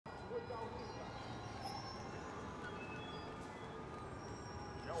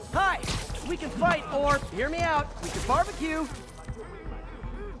Hi! We can fight, or, hear me out, we can barbecue!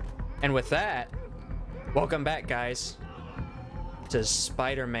 And with that, welcome back, guys, to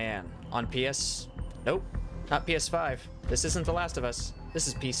Spider-Man on PS... Nope, not PS5. This isn't The Last of Us. This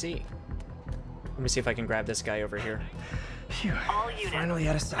is PC. Let me see if I can grab this guy over here. Phew, all units, finally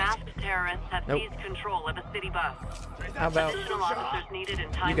out of sight. masked terrorists have seized control of a city bus. How about Additional officers needed in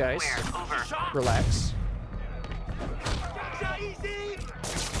Times you guys Square. Over. relax?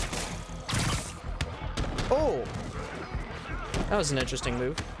 Oh! That was an interesting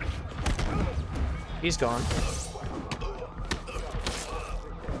move. He's gone.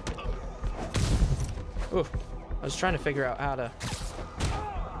 Ooh, I was trying to figure out how to...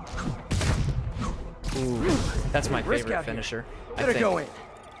 Ooh, that's my favorite finisher, I think. Go in.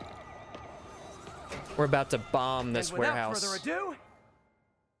 We're about to bomb this warehouse. Without further ado...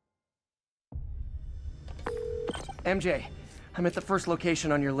 MJ, I'm at the first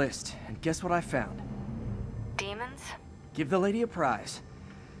location on your list, and guess what I found? Demons? Give the lady a prize.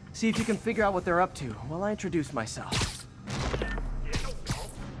 See if you can figure out what they're up to while I introduce myself.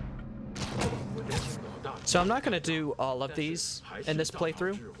 So I'm not going to do all of these in this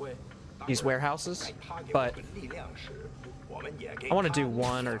playthrough, these warehouses, but I want to do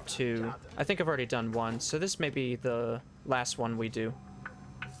one or two. I think I've already done one, so this may be the last one we do.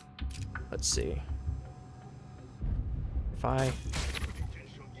 Let's see. If I...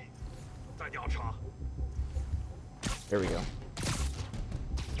 There we go.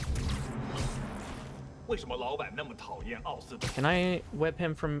 Can I web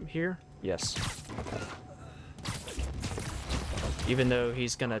him from here? Yes. Even though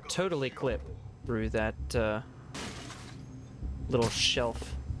he's gonna totally clip through that little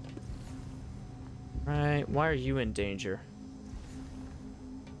shelf. Right, why are you in danger?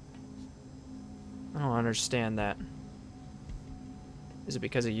 I don't understand that. Is it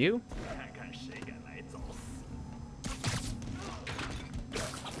because of you?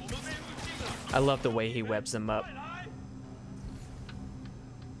 I love the way he webs them up.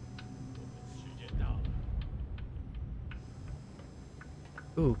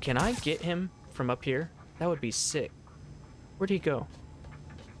 Ooh, can I get him from up here? That would be sick. Where'd he go?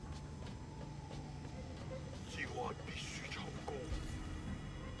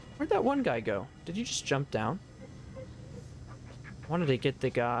 Where'd that one guy go? Did he just jump down? I wanted to get the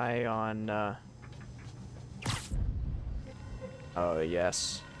guy on, Oh,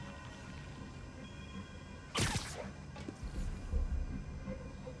 yes.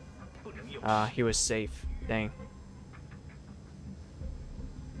 He was safe. Dang.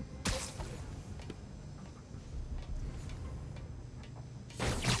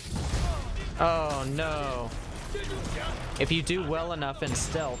 Oh, no. If you do well enough in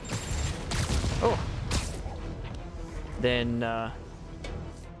stealth... Oh! Then,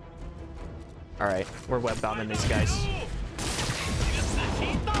 Alright, we're web bombing these guys.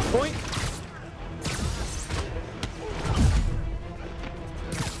 Boink!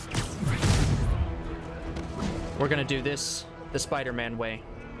 We're gonna do this the Spider-Man way.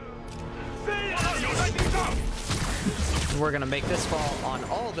 We're gonna make this fall on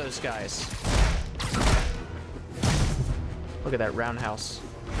all those guys. Look at that roundhouse.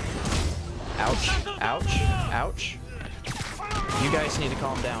 Ouch, ouch, ouch. You guys need to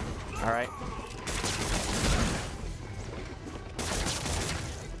calm down, alright?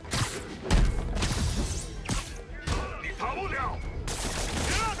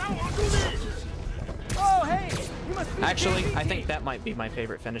 Oh, hey! You must be Actually, I think that might be my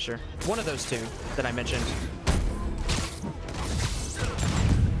favorite finisher. One of those two that I mentioned.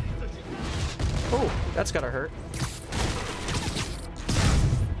 Oh, that's gotta hurt.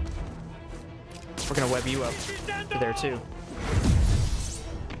 We're gonna web you up to there too.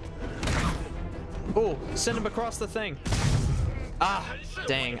 Oh, send him across the thing. Ah,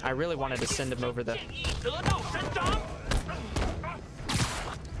 dang, I really wanted to send him over the...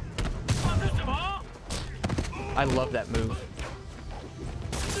 I love that move.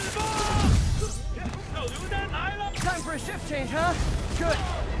 Time for a shift change, huh? Good,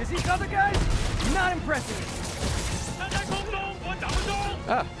 because these other guys, not impressing me.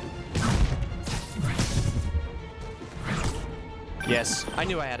 Ah. Yes, I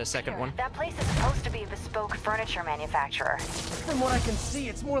knew I had a second one. That place is supposed to be a bespoke furniture manufacturer. From what I can see,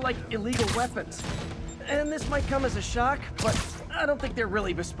 it's more like illegal weapons. And this might come as a shock, but I don't think they're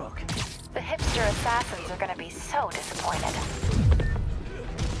really bespoke. The hipster assassins are gonna be so disappointed.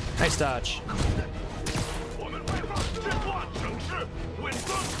 Nice dodge.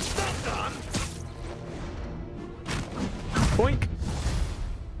 Boink.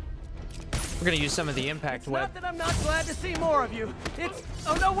 We're gonna use some of the impact web. Not that I'm not glad to see more of you. It's...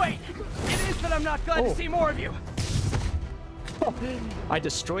 Oh, no, wait. It is that I'm not glad to see more of you. I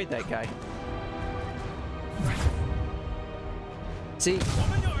destroyed that guy. See,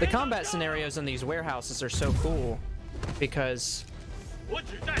 the combat scenarios in these warehouses are so cool because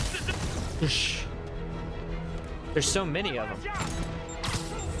there's so many of them.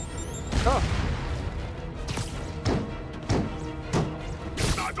 Oh.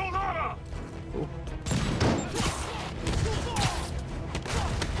 Ooh.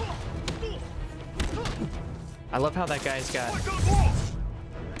 I love how that guy's got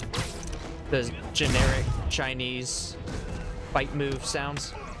the generic Chinese fight move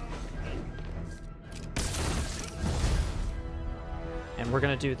sounds. And we're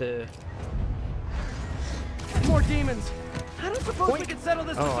gonna do the... More demons. I don't suppose we could settle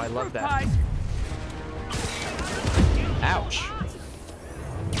this with some I love fruit that. pies. Ouch.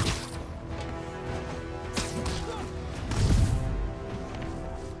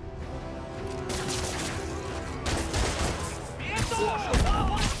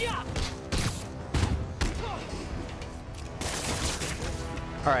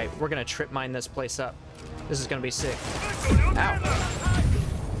 All right, we're gonna trip mine this place up. This is gonna be sick. Ow.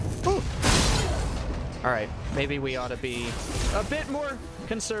 Ooh. All right, maybe we ought to be a bit more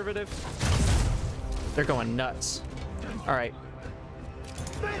conservative. They're going nuts. All right.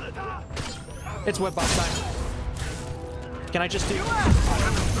 It's web boss time. Can I just do...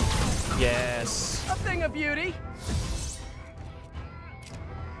 Yes. A thing of beauty.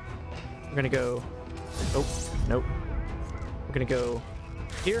 We're gonna go... Oh, nope. We're gonna go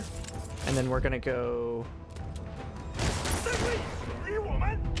here, and then we're gonna go...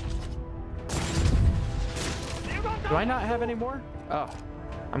 Do I not have any more? Oh,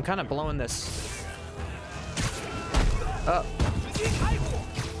 I'm kind of blowing this up.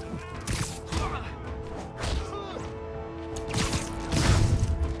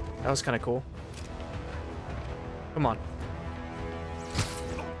 That was kind of cool. Come on.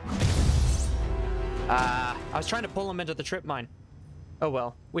 I was trying to pull him into the trip mine. Oh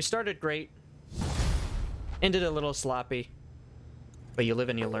well. We started great. Ended a little sloppy. But you live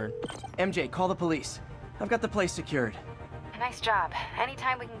and you learn. MJ, call the police. I've got the place secured. Nice job.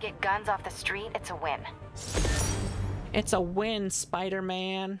 Anytime we can get guns off the street, it's a win. It's a win,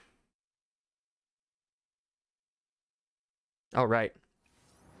 Spider-Man. All right.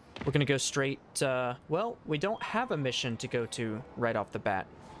 We're gonna go straight, well, we don't have a mission to go to right off the bat.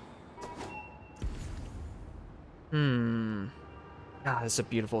 Ah, this is a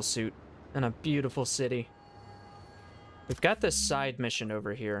beautiful suit and a beautiful city. We've got this side mission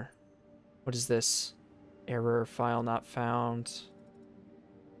over here. What is this? Error, file not found.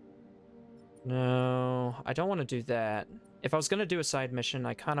 No, I don't want to do that. If I was gonna do a side mission,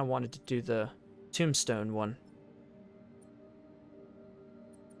 I kind of wanted to do the tombstone one.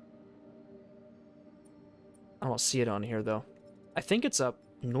 I don't see it on here, though. I think it's up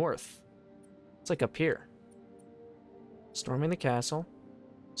north. It's like up here. Storming the castle.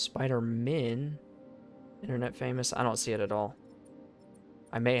 Spider-Man. Internet famous. I don't see it at all.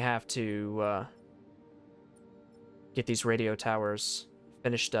 I may have to get these radio towers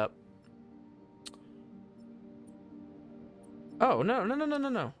finished up. Oh, no, no, no, no, no,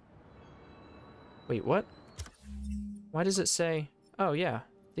 no. Wait, what? Why does it say... Oh, yeah.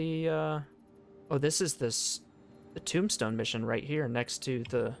 The, Oh, this is the tombstone mission right here next to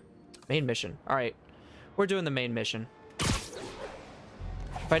the main mission. All right, we're doing the main mission.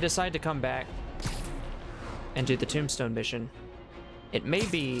 If I decide to come back and do the tombstone mission, it may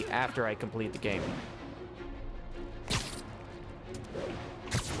be after I complete the game.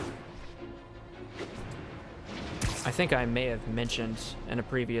 I think I may have mentioned in a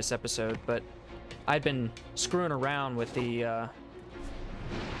previous episode, but I've been screwing around with the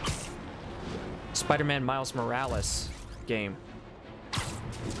Spider-Man Miles Morales game.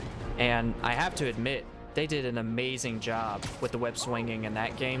 And I have to admit, they did an amazing job with the web swinging in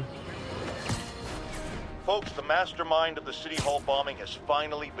that game. Folks, the mastermind of the City Hall bombing has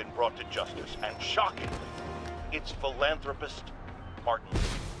finally been brought to justice, and shockingly, it's philanthropist Martin.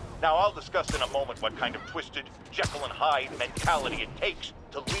 Now, I'll discuss in a moment what kind of twisted Jekyll and Hyde mentality it takes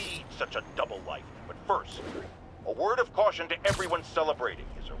to lead such a double life. But first, a word of caution to everyone celebrating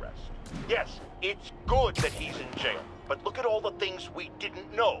his arrest. Yes, it's good that he's in jail, but look at all the things we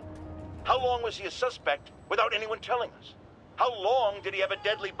didn't know. How long was he a suspect without anyone telling us? How long did he have a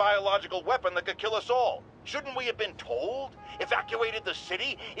deadly biological weapon that could kill us all? Shouldn't we have been told? Evacuated the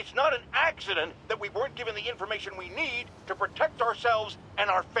city? It's not an accident that we weren't given the information we need to protect ourselves and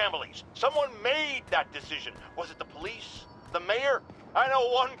our families. Someone made that decision. Was it the police? The mayor? I know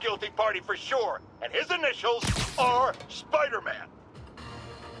one guilty party for sure, and his initials are Spider-Man.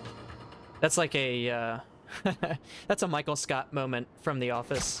 That's like a, that's a Michael Scott moment from The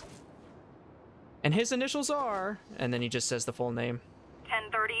Office. And his initials are, and then he just says the full name.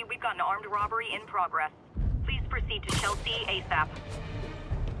 10:30, we've got an armed robbery in progress. Please proceed to Chelsea ASAP.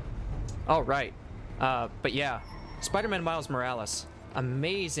 All right. But yeah, Spider-Man Miles Morales.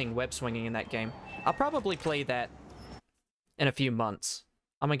 Amazing web swinging in that game. I'll probably play that in a few months.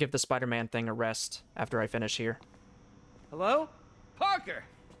 I'm gonna give the Spider-Man thing a rest after I finish here. Hello? Parker!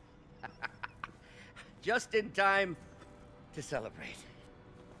 Just in time to celebrate.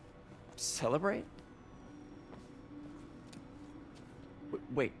 Celebrate?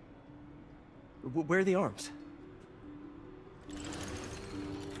 Wait. Where are the arms?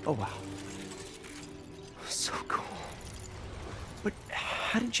 Oh, wow. So cool. But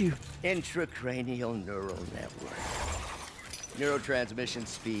how did you... Intracranial neural network. Neurotransmission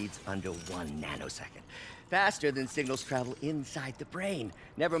speeds under 1 nanosecond. Faster than signals travel inside the brain.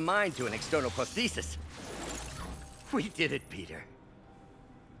 Never mind to an external prosthesis. We did it, Peter.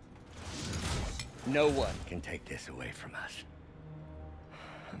 No one can take this away from us.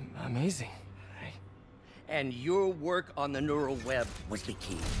 Amazing. And your work on the neural web was the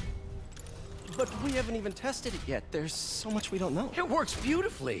key. But we haven't even tested it yet. There's so much we don't know. It works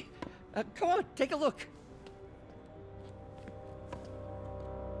beautifully. Come on, take a look.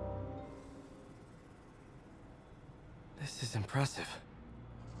 This is impressive.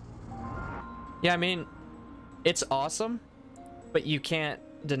 Yeah, I mean, it's awesome, but you can't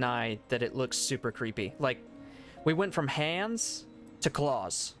deny that it looks super creepy. Like, we went from hands to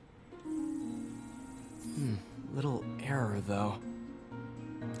claws. Little error, though.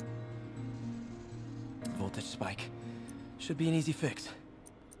 Voltage spike. Should be an easy fix.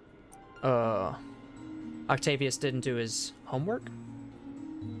 Octavius didn't do his homework?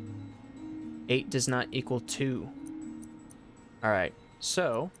 8 does not equal 2. Alright,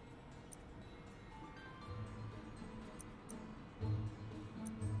 so...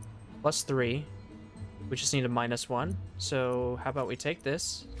 plus 3. We just need a -1. So how about we take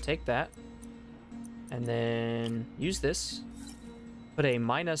this, take that, and then use this. Put a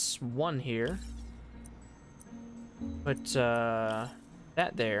 -1 here. Put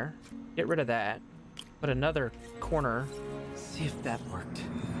that there. Get rid of that. Put another corner. See if that worked.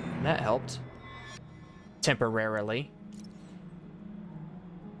 That helped. Temporarily.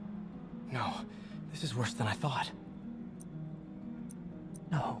 No, this is worse than I thought.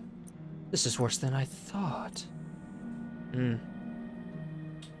 No. This is worse than I thought.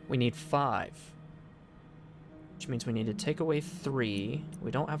 We need 5. Which means we need to take away 3. We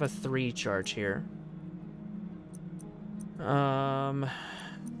don't have a 3 charge here.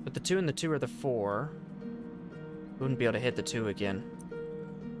 But the 2 and the 2 are the 4. We wouldn't be able to hit the 2 again.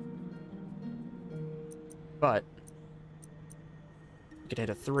 But we could hit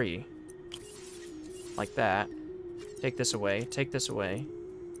a 3. Like that. Take this away. Take this away.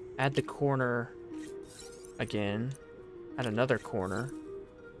 Add the corner again. Add another corner.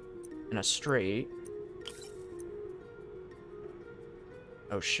 And a straight.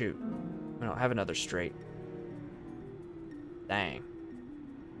 Oh shoot. We don't have another straight. Dang.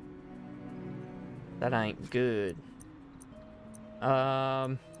 That ain't good.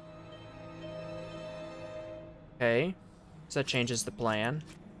 Okay. So that changes the plan.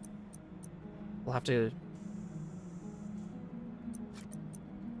 We'll have to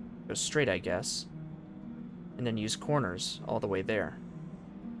go straight, I guess. And then use corners all the way there.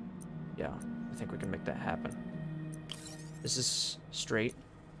 Yeah, I think we can make that happen. This is straight.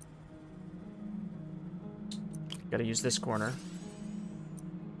 Gotta use this corner.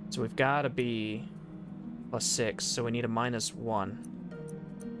 So we've gotta be +6, so we need a -1.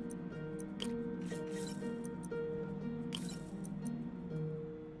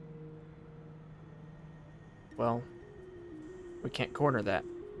 Well, we can't corner that.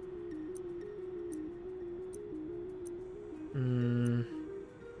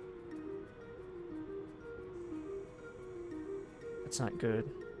 That's not good.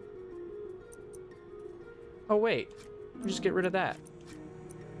 Oh wait, we just get rid of that.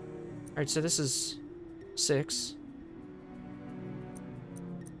 Alright, so this is 6.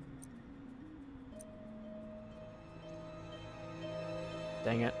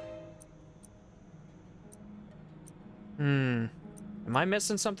 Dang it. Am I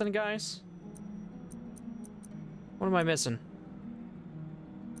missing something, guys? What am I missing?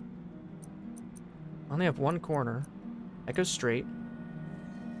 I only have one corner. That goes straight.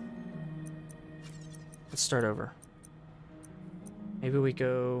 Let's start over. Maybe we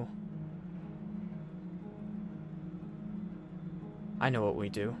go... I know what we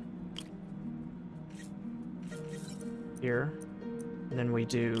do. Here. And then we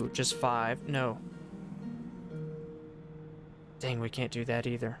do just 5. No. Dang, we can't do that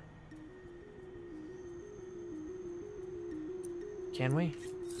either. Can we?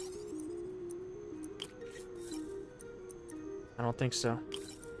 I don't think so.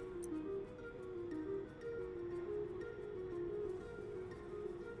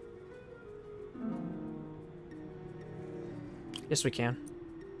 Yes, we can.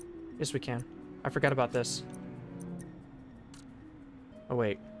 Yes, we can. I forgot about this. Oh,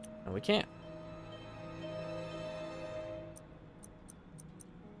 wait. No, we can't.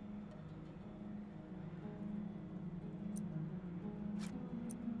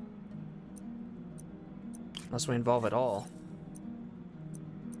 Unless we involve it all.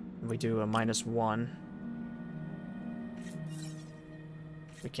 We do a -1.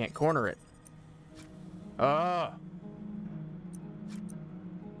 We can't corner it. Ah!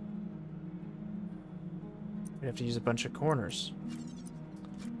 We have to use a bunch of corners.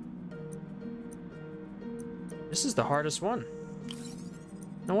 This is the hardest one.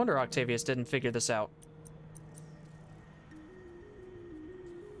 No wonder Octavius didn't figure this out.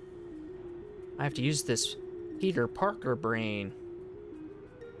 I have to use this Peter Parker brain.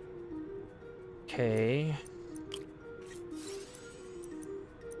 Okay.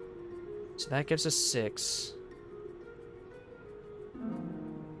 So that gives us 6.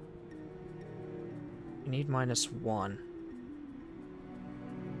 We need -1.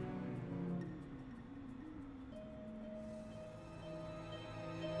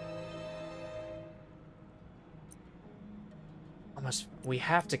 We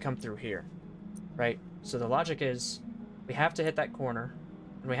have to come through here, right? So the logic is we have to hit that corner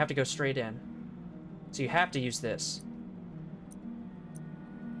and we have to go straight in. So you have to use this.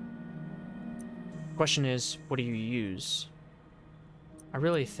 Question is, what do you use? I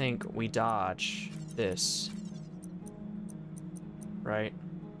really think we dodge this, right?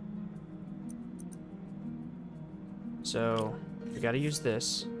 So we gotta use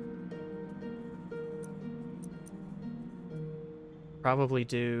this. Probably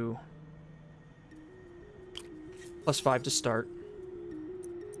do +5 to start.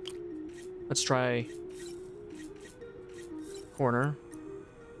 Let's try corner.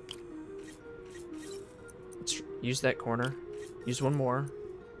 Let's use that corner. Use one more.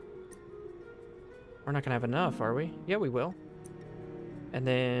 We're not gonna have enough, are we? Yeah, we will. And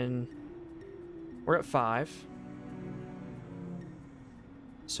then we're at 5.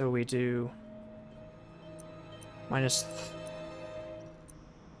 So we do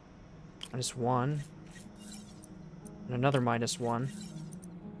 -1, and another -1,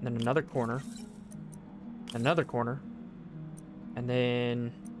 and then another corner, and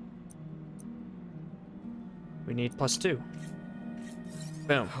then we need +2.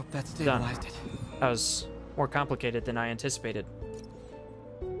 Boom. Hope that stabilized it. That was more complicated than I anticipated.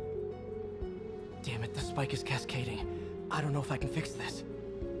 Damn it, the spike is cascading. I don't know if I can fix this.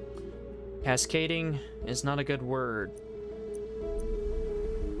 Cascading is not a good word.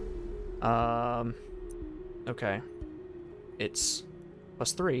 Okay. It's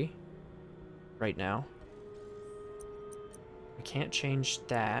 +3 right now. I can't change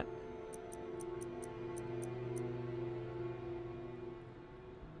that.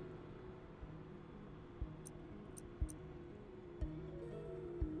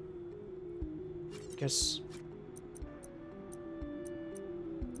 Guess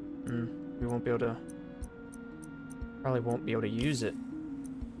we won't be able to, probably won't be able to use it.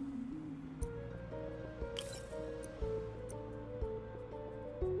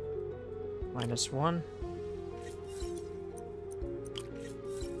 -1.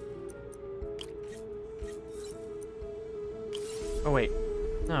 Oh wait,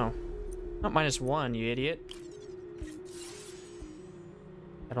 no, not -1, you idiot.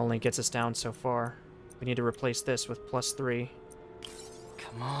 That only gets us down so far. We need to replace this with +3.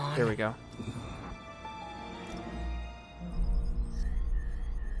 Come on. There we go.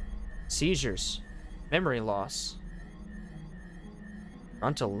 Seizures. Memory loss.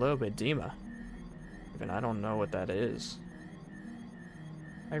 Frontal lobe edema. Even I don't know what that is.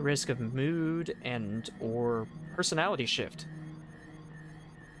 High risk of mood and or personality shift.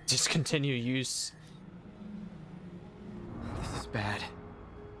 Discontinue use. This is bad.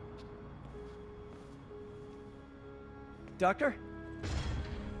 Doctor?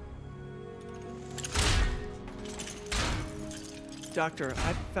 Doctor,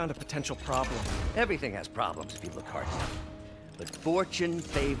 I've found a potential problem. Everything has problems if you look hard enough. But fortune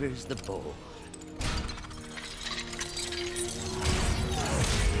favors the bold.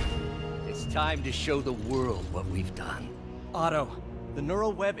 It's time to show the world what we've done. Otto, The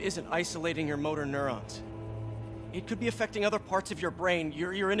neural web isn't isolating your motor neurons. It could be affecting other parts of your brain,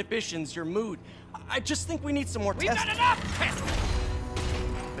 your inhibitions, your mood. I just think we need some more tests. We've got enough testing!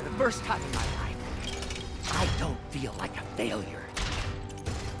 For the first time in my life, I don't feel like a failure.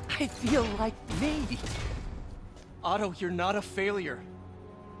 I feel like me. Otto, you're not a failure.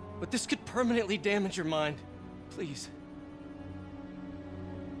 But this could permanently damage your mind. Please.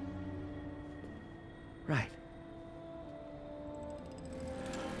 Right.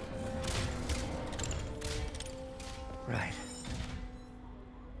 Right.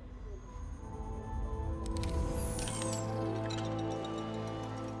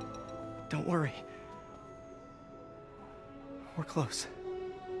 Don't worry. We're close.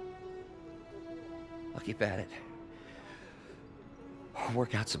 I'll keep at it. I'll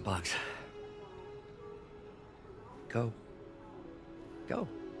work out some bugs. Go. Go.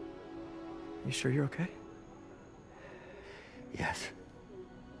 You sure you're okay? Yes.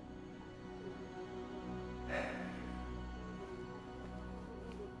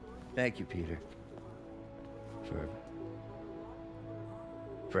 Thank you, Peter.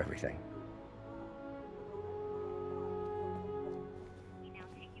 For everything. We now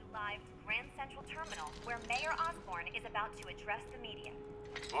take you live to Grand Central Terminal, where Mayor Osborne is about to address the media.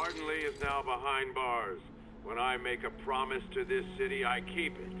 Martin Lee is now behind bars. When I make a promise to this city, I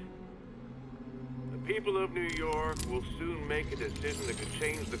keep it. The people of New York will soon make a decision that could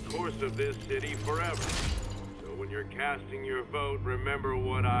change the course of this city forever. So when you're casting your vote, remember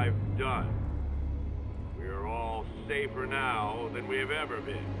what I've done. We are all safer now than we have ever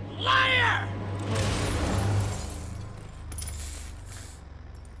been. Liar!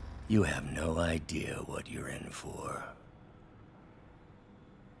 You have no idea what you're in for.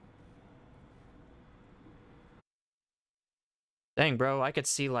 Dang, bro, I could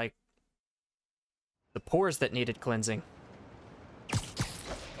see, like, the pores that needed cleansing.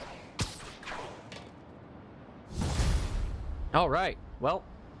 Alright, well,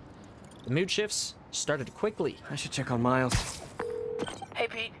 the mood shifts started quickly. I should check on Miles. Hey,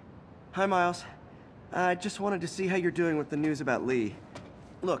 Pete. Hi, Miles. I just wanted to see how you're doing with the news about Lee.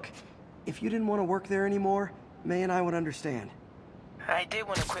 Look, if you didn't want to work there anymore, May and I would understand. I did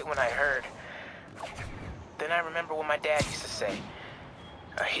want to quit when I heard. Then I remember what my dad used to say.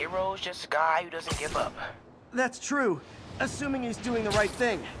 A hero is just a guy who doesn't give up. That's true, assuming he's doing the right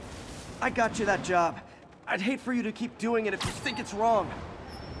thing. I got you that job. I'd hate for you to keep doing it if you think it's wrong.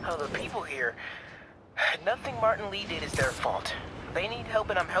 Oh, the people here. Nothing Martin Lee did is their fault. They need help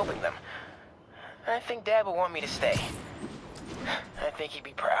and I'm helping them. I think Dad would want me to stay. I think he'd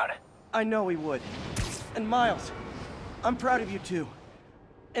be proud. I know he would. And Miles, I'm proud of you too.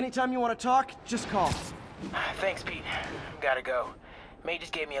 Anytime you want to talk, just call. Thanks, Pete. Gotta go. May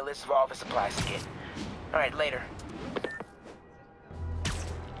just gave me a list of all the supplies to get. Alright, later.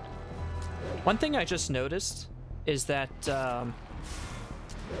 One thing I just noticed is that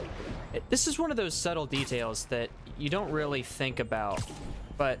this is one of those subtle details that you don't really think about,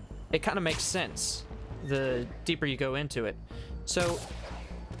 but it kind of makes sense the deeper you go into it. So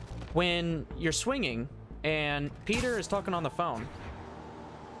when you're swinging and Peter is talking on the phone,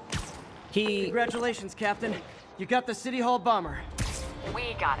 Congratulations, Captain. You got the City Hall bomber.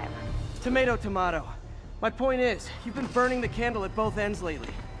 We got him. Tomato, tomato. My point is, you've been burning the candle at both ends lately.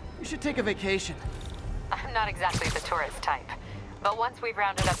 You should take a vacation. I'm not exactly the tourist type, but once we've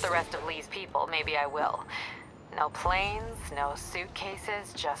rounded up the rest of Lee's people, maybe I will. No planes, no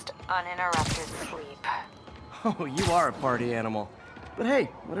suitcases, just uninterrupted sleep. Oh, you are a party animal. But hey,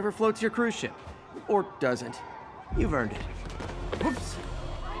 whatever floats your cruise ship. Or doesn't. You've earned it. Whoops.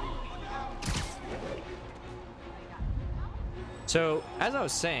 So, as I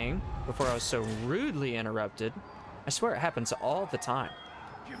was saying, before I was so rudely interrupted, I swear it happens all the time.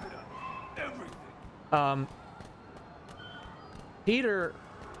 Peter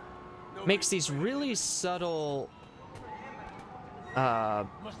makes these really subtle,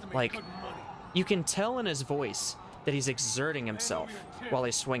 like, you can tell in his voice that he's exerting himself while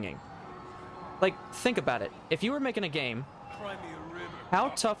he's swinging. Like, think about it. If you were making a game, how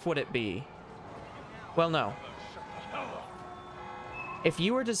tough would it be? Well, no. If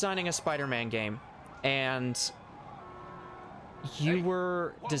you were designing a Spider-Man game and you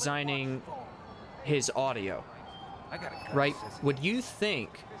were designing his audio, right? Would you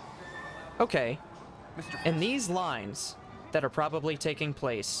think, okay, in these lines that are probably taking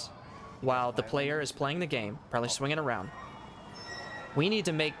place while the player is playing the game, probably swinging around, we need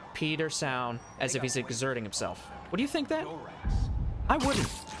to make Peter sound as if he's exerting himself. Would you think that? I wouldn't.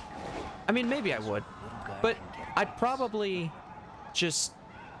 I mean, maybe I would, but I'd probably just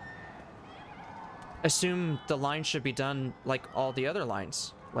assume the line should be done like all the other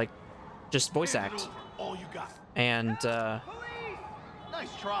lines, like just voice act. All you got. And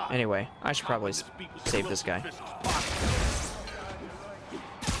Nice try. anyway, I should probably save this guy.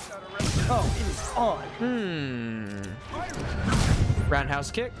 Oh, it is on.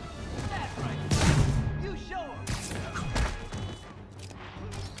 Roundhouse kick. You show him.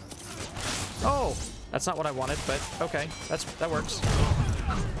 Oh, that's not what I wanted, but okay, that works.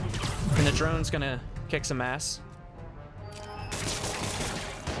 And the drone's gonna kick some ass.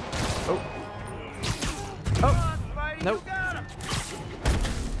 Oh. Oh. Nope.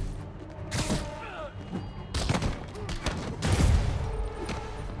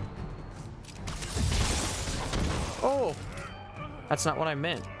 Oh. That's not what I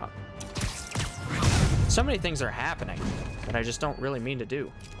meant. So many things are happening that I just don't really mean to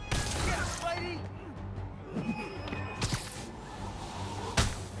do.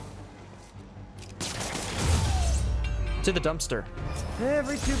 To the dumpster.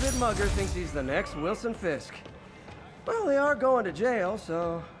 Every two-bit mugger thinks he's the next Wilson Fisk. Well, they are going to jail,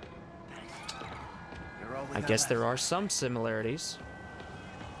 so... I guess there are some similarities.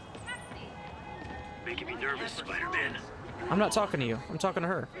 Making me nervous, Spider-Man. I'm not talking to you. I'm talking to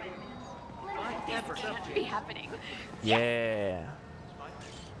her. This can't be happening. Yeah.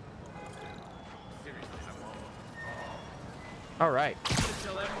 All right.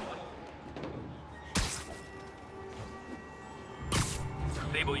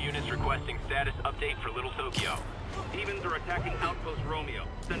 Sable units requesting status update for Little Tokyo. Demons are attacking Outpost Romeo.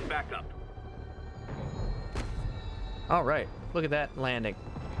 Send backup. All right. Look at that landing.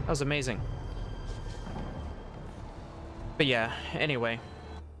 That was amazing. But yeah, anyway.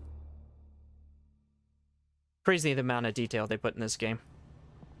 Crazy the amount of detail they put in this game.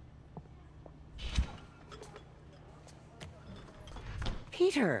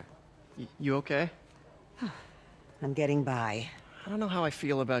 Peter! You okay? I'm getting by. I don't know how I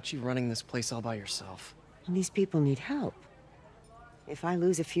feel about you running this place all by yourself. And these people need help. If I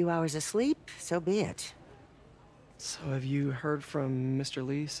lose a few hours of sleep, so be it. So have you heard from Mr.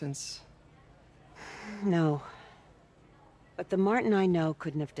 Lee since... No. But the Martin I know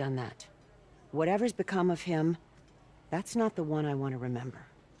couldn't have done that. Whatever's become of him, that's not the one I want to remember.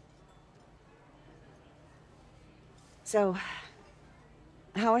 So,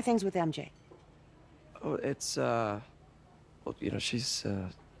 how are things with MJ? Oh, it's, well, you know, she's,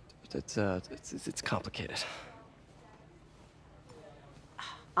 it's complicated.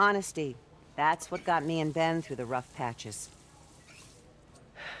 Honesty. That's what got me and Ben through the rough patches.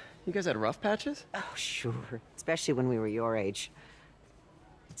 You guys had rough patches? Oh, sure. Especially when we were your age.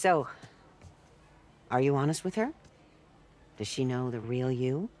 So, are you honest with her? Does she know the real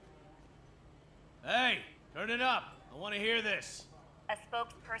you? Hey, turn it up. I want to hear this. A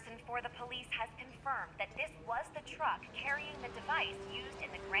spokesperson for the police has confirmed that this was the truck carrying the device used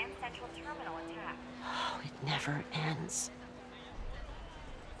in the Grand Central Terminal attack. Oh, it never ends.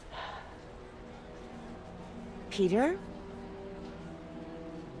 Peter?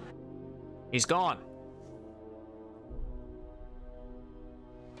 He's gone.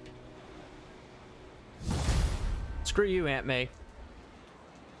 Screw you, Aunt May.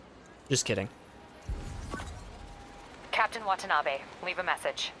 Just kidding. Captain Watanabe, leave a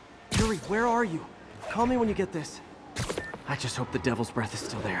message. Yuri, where are you? Call me when you get this. I just hope the Devil's Breath is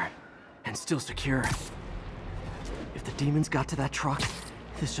still there. And still secure. If the demons got to that truck,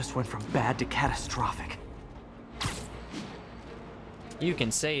 this just went from bad to catastrophic. You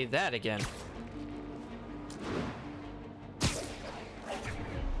can say that again.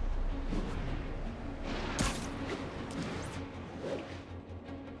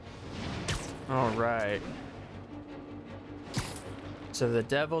 All right. So the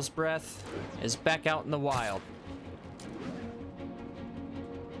Devil's Breath is back out in the wild.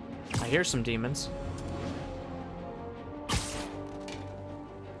 I hear some demons.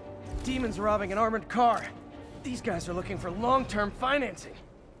 Demons robbing an armored car. These guys are looking for long-term financing.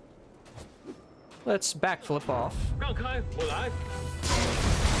 Let's backflip off.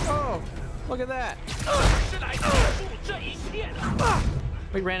 Oh, look at that.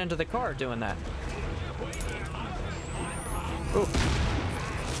 We ran into the car doing that. Oh.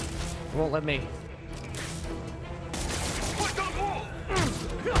 Won't let me.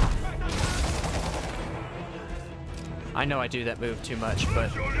 I know I do that move too much,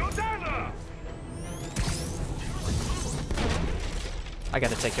 but I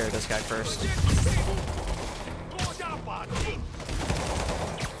gotta take care of this guy first.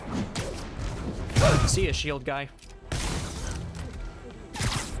 See ya, shield guy.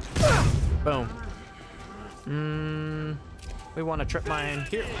 Boom. We want a trip mine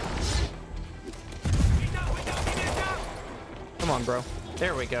here. Come on, bro.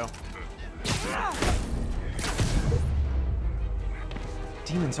 There we go.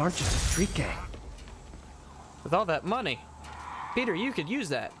 Demons aren't just a street gang. With all that money, Peter, you could use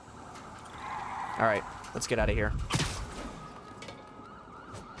that. All right, let's get out of here.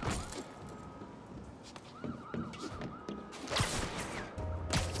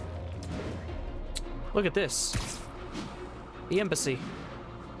 Look at this. The embassy.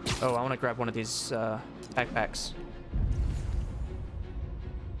 Oh, I want to grab one of these backpacks.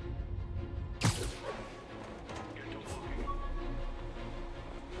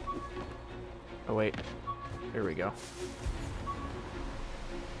 Oh, wait. Here we go.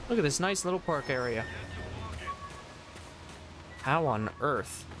 Look at this nice little park area. How on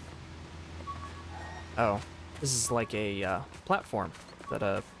earth? Oh, this is like a platform that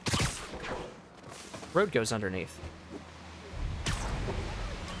a road goes underneath.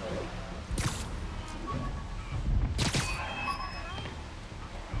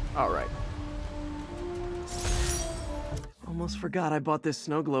 All right. Almost forgot I bought this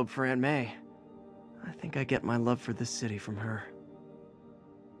snow globe for Aunt May. I think I get my love for this city from her.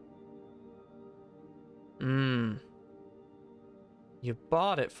 You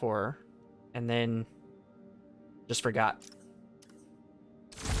bought it for her, and then just forgot.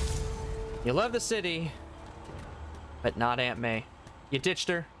 You love the city, but not Aunt May. You ditched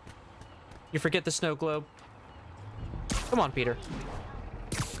her. You forget the snow globe. Come on, Peter.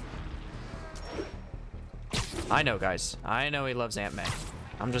 I know, guys. I know he loves Aunt May.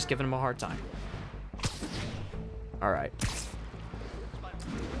 I'm just giving him a hard time. All right.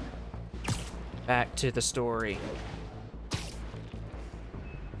 Back to the story.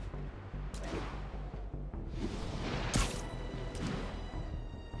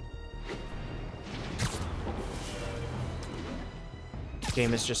 This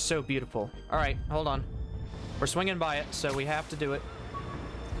game is just so beautiful. All right, hold on. We're swinging by it, so we have to do it.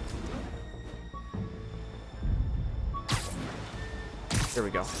 Here we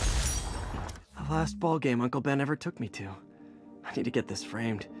go. The last ball game Uncle Ben ever took me to. I need to get this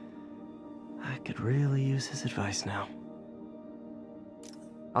framed. I could really use his advice now.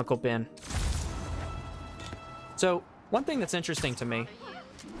 Uncle Ben. So, one thing that's interesting to me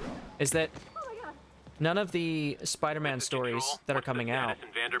is that none of the Spider-Man stories that are coming out.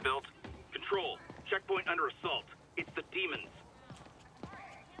 Vanderbilt. Control. Checkpoint under assault. It's the demons.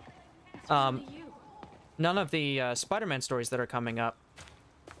 None of the Spider-Man stories that are coming up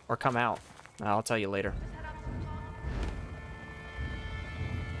or come out. I'll tell you later.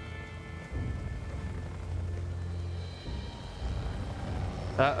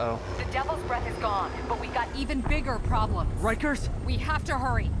 Uh-oh. The Devil's Breath is gone, but we got even bigger problems. Rikers? We have to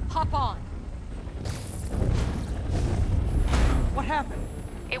hurry. Hop on. What happened?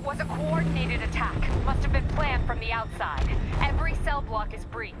 It was a coordinated attack. Must have been planned from the outside. Every cell block is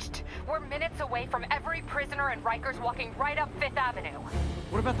breached. We're minutes away from every prisoner and Rikers walking right up 5th Avenue.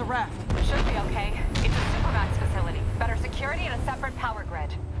 What about the raft? Should be okay. It's a Supermax facility. Better security and a separate power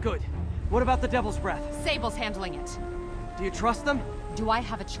grid. Good. What about the Devil's Breath? Sable's handling it. Do you trust them? Do I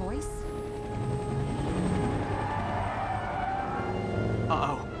have a choice?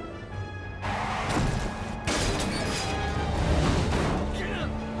 Uh-oh.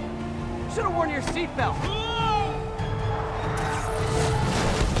 Should have worn your seatbelt.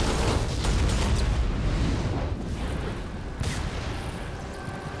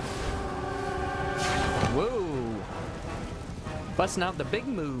 Whoa. Busting out the big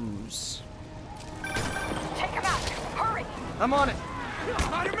moves. Take him out. Hurry. I'm on it.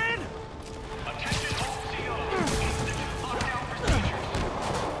 Spider-Man! Attention all COs. Institute lockdown procedure.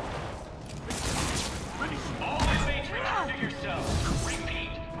 All inmates return to your cells.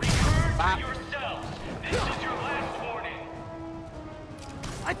 Repeat. Return to your cells. This is your last warning.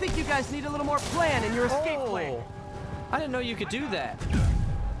 I think you guys need a little more plan in your escape plan. I didn't know you could do that.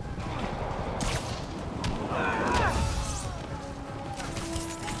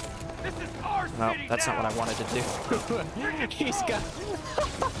 This is our city. No, that's not what I wanted to do. He's got...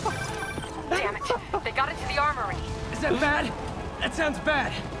 Damn it. They got into the armory. Is that bad? That sounds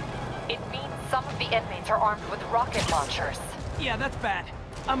bad. It means some of the inmates are armed with rocket launchers. Yeah, that's bad.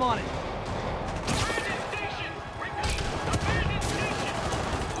 I'm on it.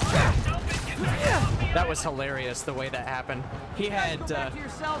 That was hilarious, the way that happened. He had, Go back to your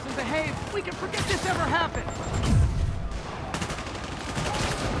cells and behave. We can forget this ever happened.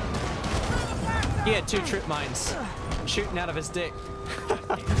 he had 2 trip mines shooting out of his dick.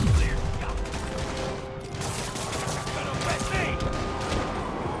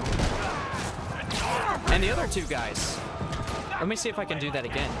 And the other 2 guys. Let me see if I can do that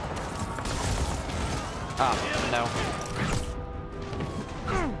again. Oh, no.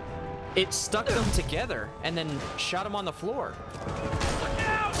 It stuck them together and then shot them on the floor.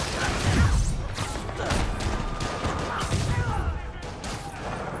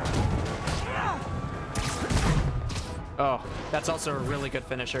 Oh, that's also a really good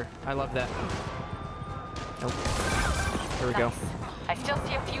finisher. I love that. Nope. Here we go. I still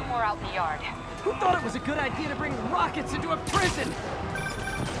see a few more out in the yard. Who thought it was a good idea to bring rockets into a prison?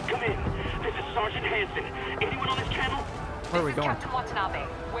 Come in. This is Sergeant Hansen. Anyone on this channel? Where are we going? Captain Watanabe,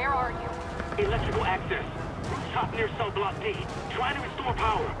 where are you? Electrical access. Rooftop near cell block D. Trying to restore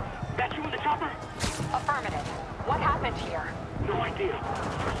power. That you in the chopper? Affirmative. What happened here? No idea.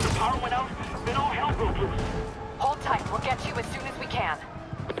 First the power went out, then all hell broke loose. Hold tight. We'll get to you as soon as we can.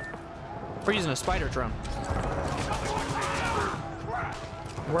 We're using a spider drone.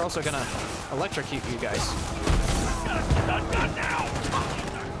 We're also gonna electrocute you guys. Not now!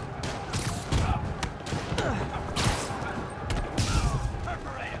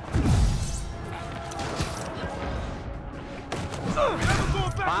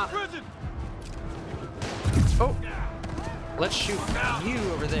 Oh, let's shoot you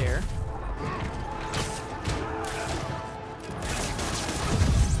over there.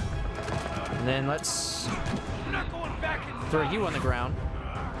 And then let's throw you on the ground.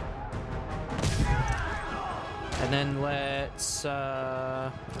 And then let's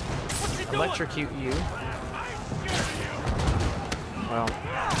electrocute you. Well,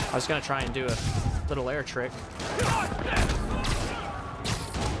 I was gonna try and do a little air trick.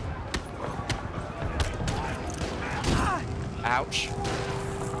 Ouch.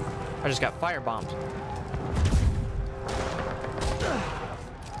 I just got firebombed.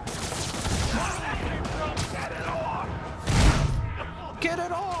 Get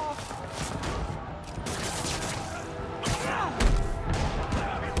it off!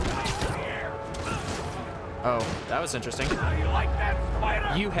 Oh, that was interesting.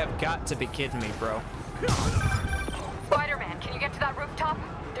 You have got to be kidding me, bro. Spider-Man, can you get to that rooftop?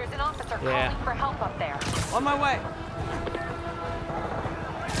 There's an officer calling for help up there. On my way.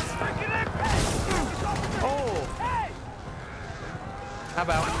 Oh! How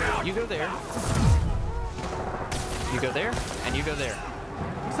about you go there, you go there, and you go there.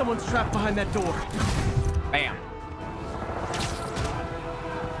 Someone's trapped behind that door. Bam.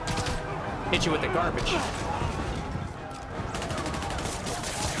 Hit you with the garbage.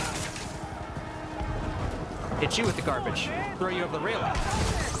 Hit you with the garbage. Throw you over the railing.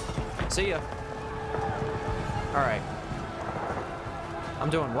 See ya. Alright. I'm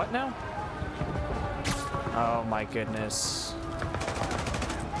doing what now? Oh my goodness.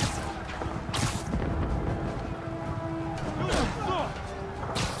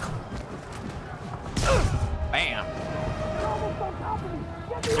 Bam.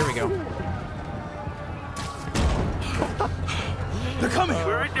 There we go. They're coming!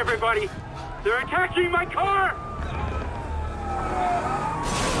 Where is everybody? They're attacking my car!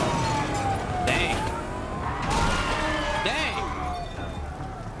 Dang. Dang!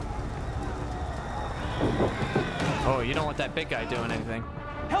 Oh, you don't want that big guy doing anything.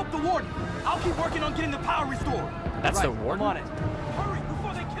 Help the warden! I'll keep working on getting the power restored. That's right, the warden? I'm on it. Hurry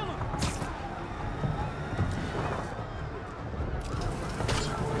before they kill him!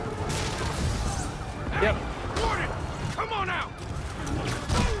 Yep. Warden! Come on out!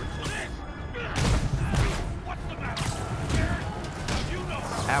 What's the matter? You know.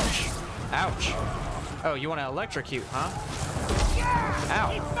 Ouch. Ouch. Oh, you want to electrocute, huh? Ow.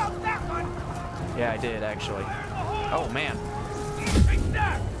 He felt that one! Yeah, I did, actually. Oh, man.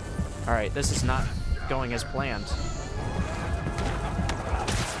 Alright, this is not going as planned.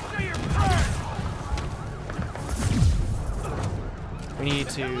 We need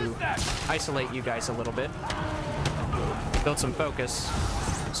to isolate you guys a little bit. Build some focus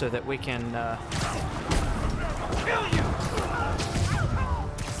so that we can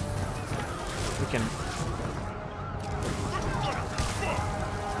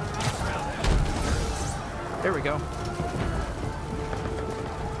There we go.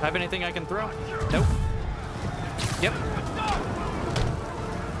 Have anything I can throw? Nope. Yep.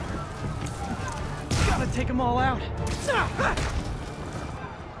 Gotta take them all out.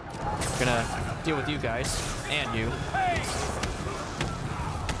 Gonna deal with you guys and you.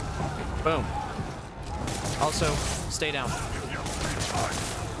 Boom. Also, stay down.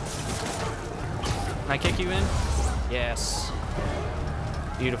 Can I kick you in? Yes.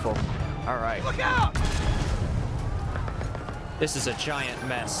 Beautiful. All right. Look out! This is a giant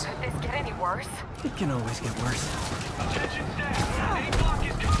mess. Could this get any worse? It can always get worse. Attention staff, A block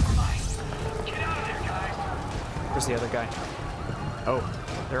is compromised. Get out of there, guys. Where's the other guy? Oh,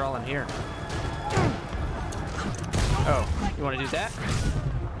 they're all in here. Oh, you want to do that?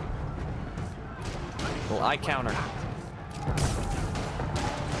 Little eye counter.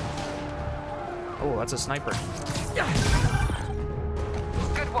 Oh, that's a sniper.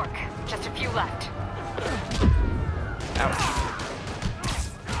 Good work. Just a few left. Ouch.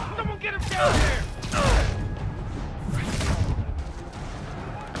 Someone get him down here!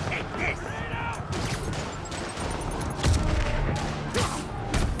 Take this!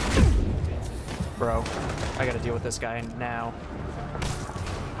 Bro, I gotta deal with this guy now.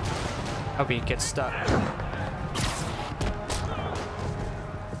 Hope he gets stuck.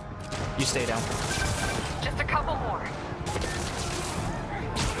 You stay down. Just a couple more.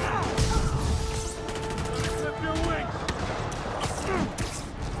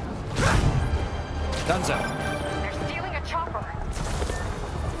 Dunzo. They're stealing a chopper.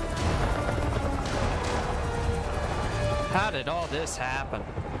 How did all this happen?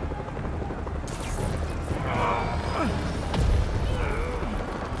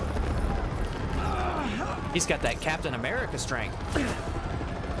 He's got that Captain America strength.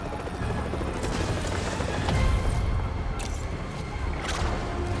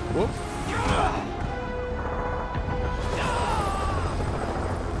 Whoop.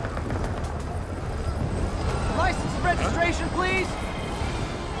 License and registration, please.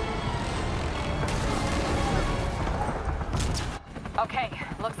 Okay,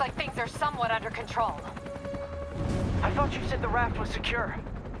 looks like things are somewhat under control. I thought you said the raft was secure.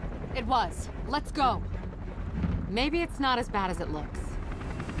 It was. Let's go. Maybe it's not as bad as it looks.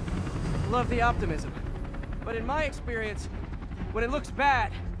 Love the optimism. But in my experience, when it looks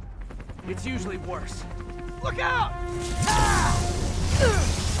bad, it's usually worse. Look out!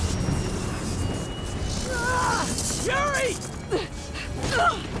 Yuri!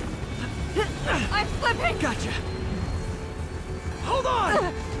 I'm slipping! Gotcha. Hold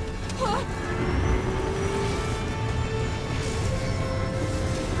on!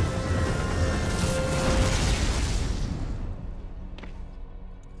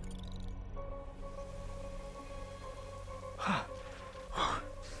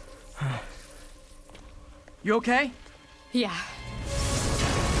 You okay? Yeah.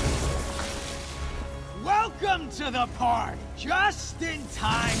 Welcome to the party! Just in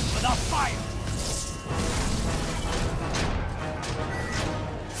time for the fire!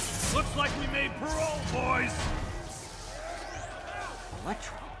 Looks like we made parole, boys!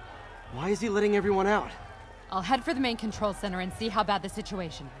 Electro? Why is he letting everyone out? I'll head for the main control center and see how bad the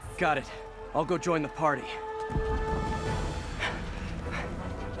situation is. Got it. I'll go join the party.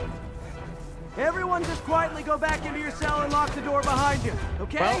 Everyone just quietly go back into your cell and lock the door behind you,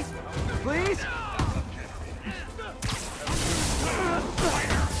 okay? Please?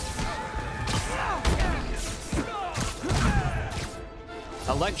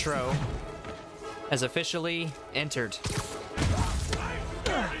 Electro has officially entered.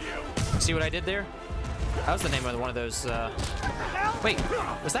 See what I did there? That was the name of one of those, Wait,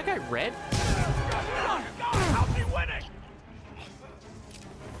 was that guy red? I'll be winning!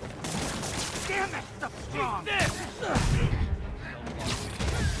 Damn it! Strong!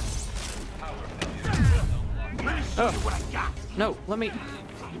 Oh. No, let me...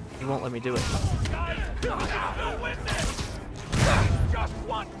 He won't let me do it. Just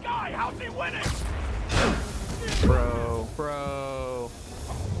one guy! How's he winning? Bro.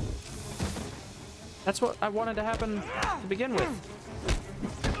 That's what I wanted to happen to begin with.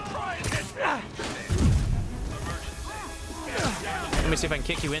 Let me see if I can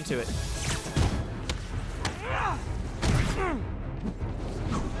kick you into it.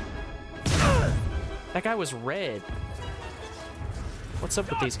 That guy was red. What's up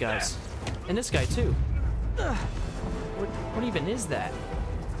with these guys? And this guy too. What even is that?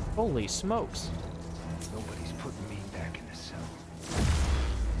 Holy smokes. Nobody's putting me back in the cell.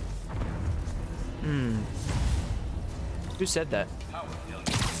 Who said that?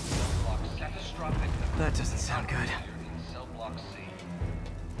 That doesn't sound good.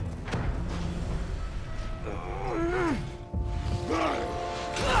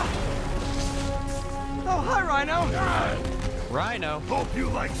 Oh, hi, Rhino! Rhino? Hope you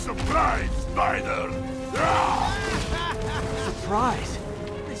like surprise, Spider! Surprise?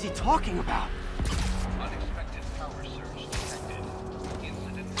 What is he talking about? Unexpected power surge detected.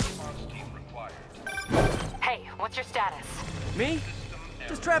 Incident response team required. Hey, what's your status? Me?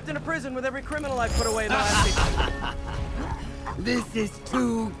 Just trapped in a prison with every criminal I put away the last This is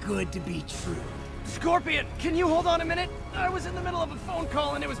too good to be true. Scorpion, can you hold on a minute? I was in the middle of a phone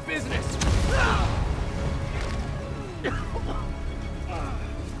call and it was business.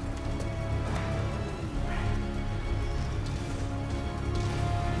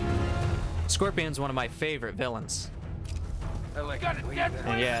 Scorpion's one of my favorite villains.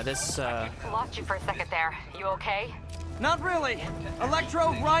 And yeah, this, Lost you for a second there. You okay? Not really.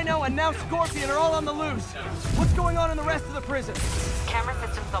 Electro, Rhino, and now Scorpion are all on the loose. What's going on in the rest of the prison? Camera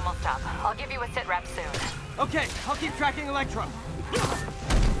system's almost up. I'll give you a sit rep soon. Okay, I'll keep tracking Electro.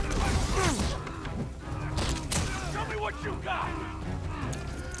 Show me what you got!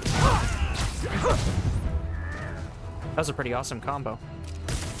 that was a pretty awesome combo.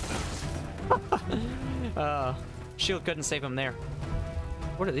 Shield couldn't save him there.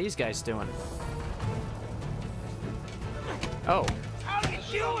 What are these guys doing? Oh. How do you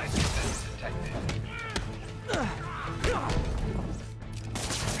do it?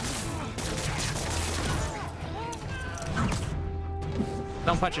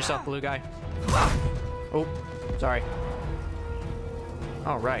 Don't punch yourself, blue guy. Oh, sorry.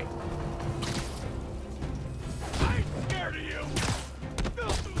 All right. I'm scared of you.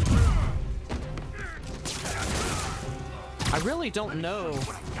 I really don't know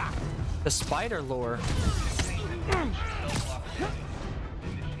the spider lore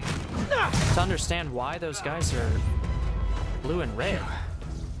to understand why those guys are blue and red.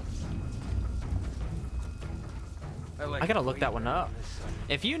 I gotta look that one up.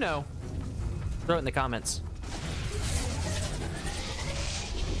 If you know, throw it in the comments.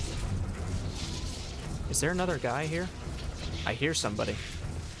 Is there another guy here? I hear somebody.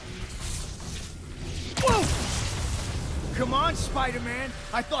 Whoa! Come on, Spider-Man.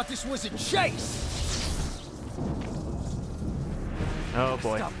 I thought this was a chase. Oh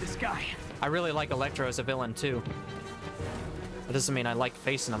boy. Stop this guy. I really like Electro as a villain too. That doesn't mean I like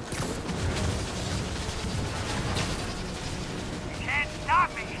facing him. You can't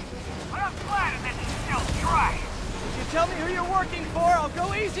stop me. But I'm glad that this is still dry. If you tell me who you're working for, I'll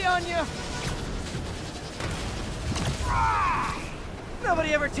go easy on you.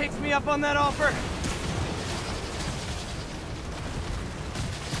 Nobody ever takes me up on that offer.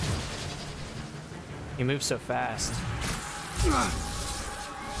 He moves so fast.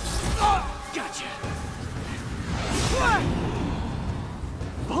 Gotcha.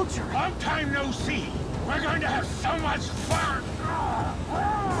 Vulture. Long time no see. We're going to have so much fun.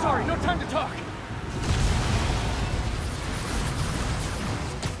 Sorry, no time to talk.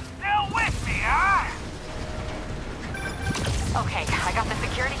 Still with me, huh? Okay, I got the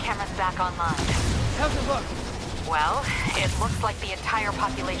security cameras back online. How's it look? Well, it looks like the entire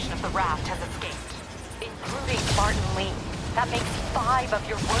population of the raft has escaped, including Martin Lee. That makes 5 of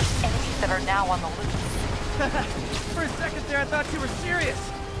your worst enemies that are now on the loose. For a second there, I thought you were serious.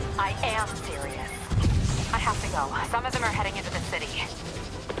 I am serious. I have to go. Some of them are heading into the city.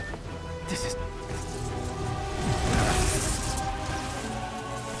 This is...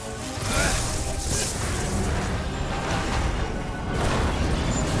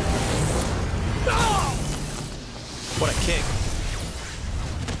 What a kick.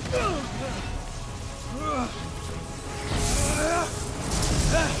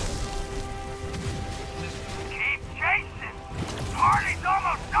 Keep chasing. Party's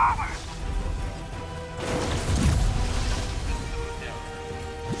almost over.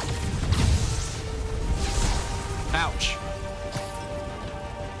 Ouch.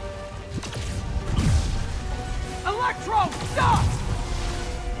 Electro, stop!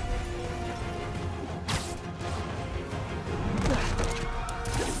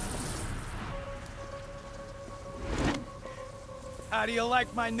 How do you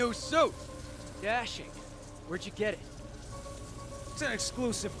like my new suit? Dashing. Where'd you get it? It's an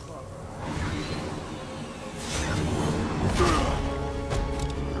exclusive club.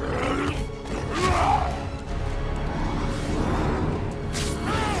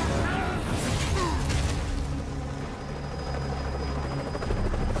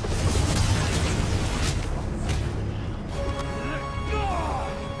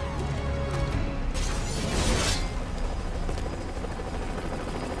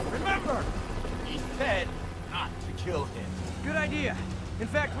 Remember, He said not to kill him. good idea. In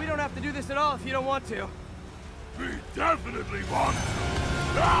fact, we don't have to do this at all if you don't want to. We definitely want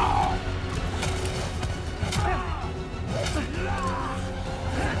to.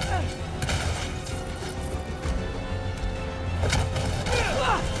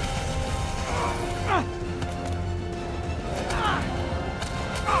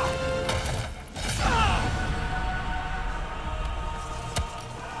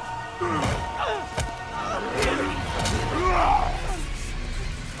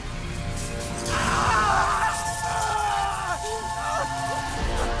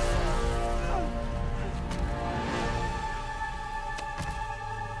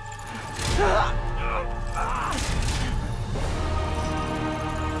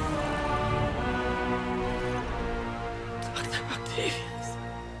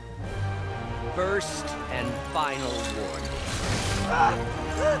 first and final warning.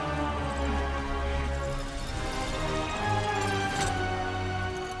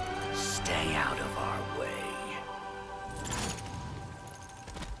 Stay out of our way.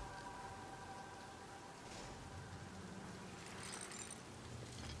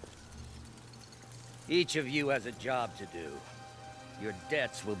 Each of you has a job to do. Your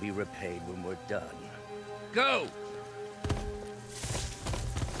debts will be repaid when we're done. Go!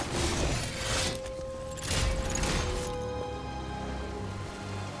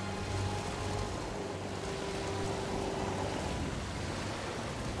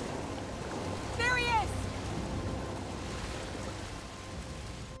 There he is!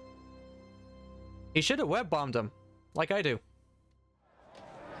 He should have web bombed him, like I do.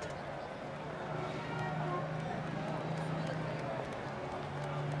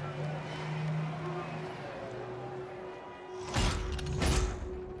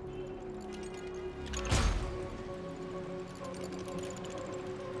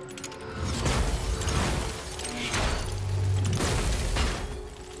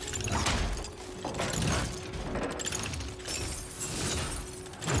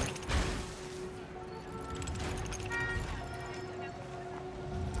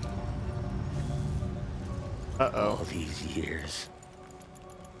 Uh-oh. All these years.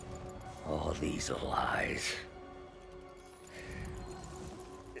 All these lies.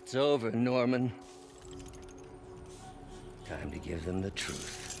 It's over, Norman. Time to give them the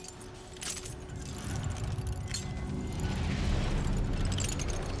truth.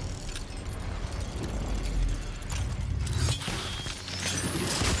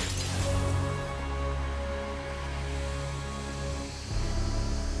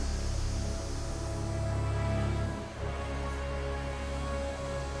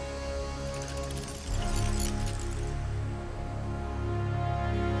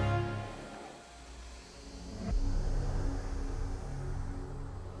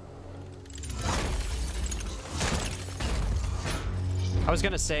 I was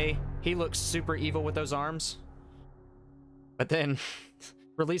gonna say, he looks super evil with those arms. But then,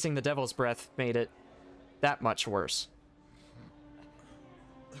 releasing the Devil's Breath made it that much worse.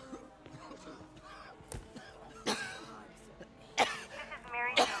 This is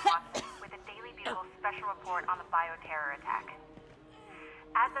Mary Jane Watson with a Daily Bugle special report on the bioterror attack.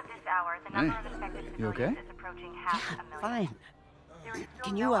 As of this hour, the number of infected civilians is approaching 500,000. Fine. There is still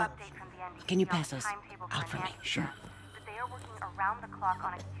Can no you, update from the NBC can you on pass the us timetable out for an me? antidote, Sure. but they are working around the clock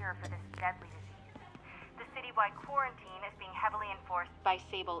on a cure for this deadly disease. The citywide quarantine is being heavily enforced by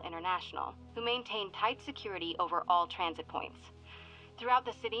Sable International, who maintain tight security over all transit points. Throughout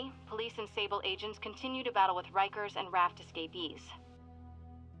the city, police and Sable agents continue to battle with Rikers and Raft escapees.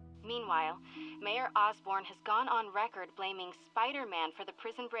 Meanwhile, Mayor Osborn has gone on record blaming Spider-Man for the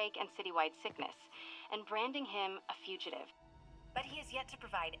prison break and citywide sickness, and branding him a fugitive. But he has yet to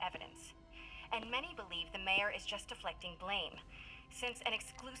provide evidence, and many believe the mayor is just deflecting blame, since an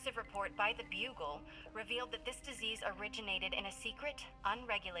exclusive report by the Bugle revealed that this disease originated in a secret,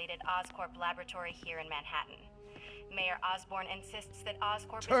 unregulated Oscorp laboratory here in Manhattan. Mayor Osborn insists that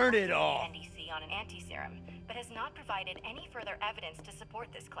Oscorp Turn is it off! working with NDC on an anti-serum, but has not provided any further evidence to support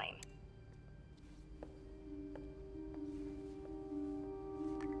this claim.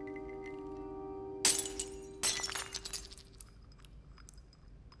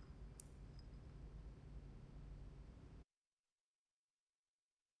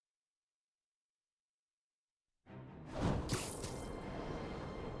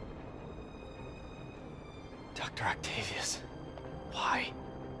 Dr. Octavius. Why?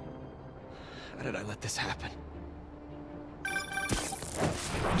 How did I let this happen?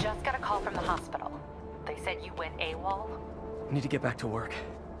 Just got a call from the hospital. They said you went AWOL. I need to get back to work.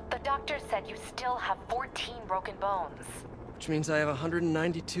 The doctor said you still have 14 broken bones. Which means I have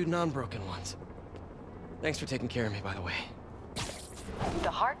 192 non-broken ones. Thanks for taking care of me, by the way.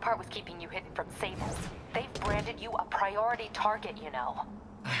 The hard part was keeping you hidden from Sables. They've branded you a priority target, you know.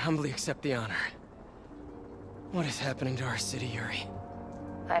 I humbly accept the honor. What is happening to our city, Yuri?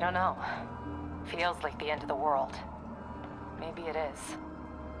 I don't know. Feels like the end of the world. Maybe it is.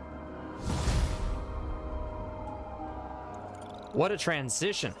 What a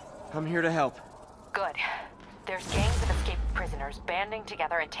transition. I'm here to help. Good. There's gangs of escaped prisoners banding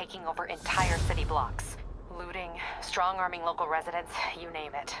together and taking over entire city blocks. Looting, strong-arming local residents, you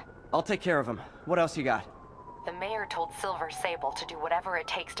name it. I'll take care of them. What else you got? The mayor told Silver Sable to do whatever it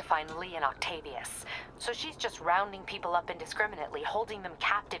takes to find Lee and Octavius. So she's just rounding people up indiscriminately, holding them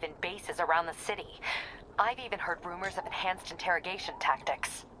captive in bases around the city. I've even heard rumors of enhanced interrogation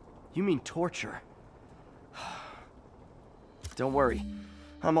tactics. You mean torture? Don't worry.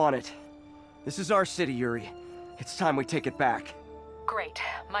 I'm on it. This is our city, Yuri. It's time we take it back. Great.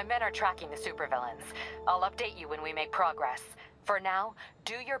 My men are tracking the supervillains. I'll update you when we make progress. For now,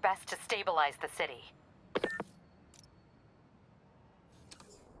 do your best to stabilize the city.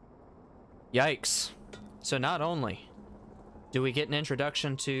 Yikes. So not only do we get an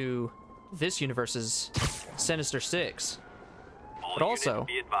introduction to this universe's Sinister Six, but also...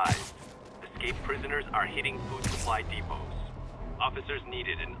 Be advised, escaped prisoners are hitting food supply depots. Officers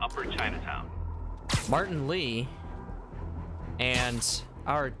needed in Upper Chinatown. Martin Lee and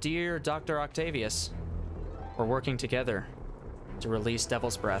our dear Dr. Octavius were working together to release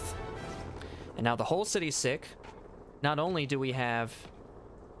Devil's Breath. And now the whole city's sick. Not only do we have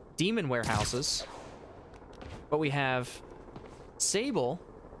demon warehouses, but we have Sable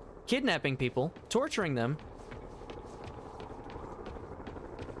kidnapping people, torturing them.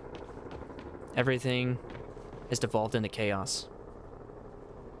 Everything has devolved into chaos.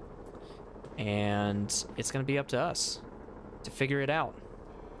 And it's going to be up to us to figure it out.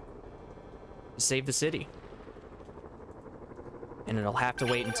 To save the city. And it'll have to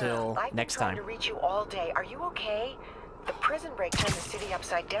wait until next time. I've been trying to reach you all day. Are you okay? The prison break turned the city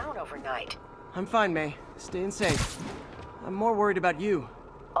upside down overnight. I'm fine, May. Staying safe. I'm more worried about you.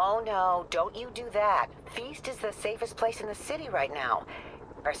 Oh no, don't you do that. Feast is the safest place in the city right now.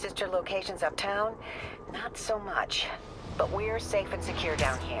 Our sister locations uptown, not so much. But we're safe and secure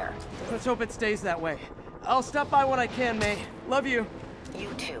down here. Let's hope it stays that way. I'll stop by when I can, May. Love you. You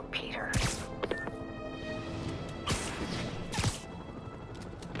too, Peter.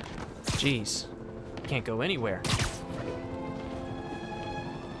 Jeez. Can't go anywhere.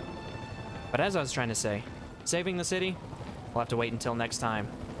 But as I was trying to say, saving the city, we'll have to wait until next time.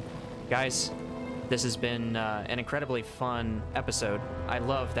 Guys, this has been an incredibly fun episode. I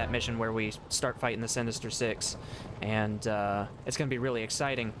love that mission where we start fighting the Sinister Six, and it's going to be really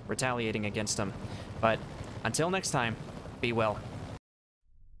exciting retaliating against them. But until next time, be well.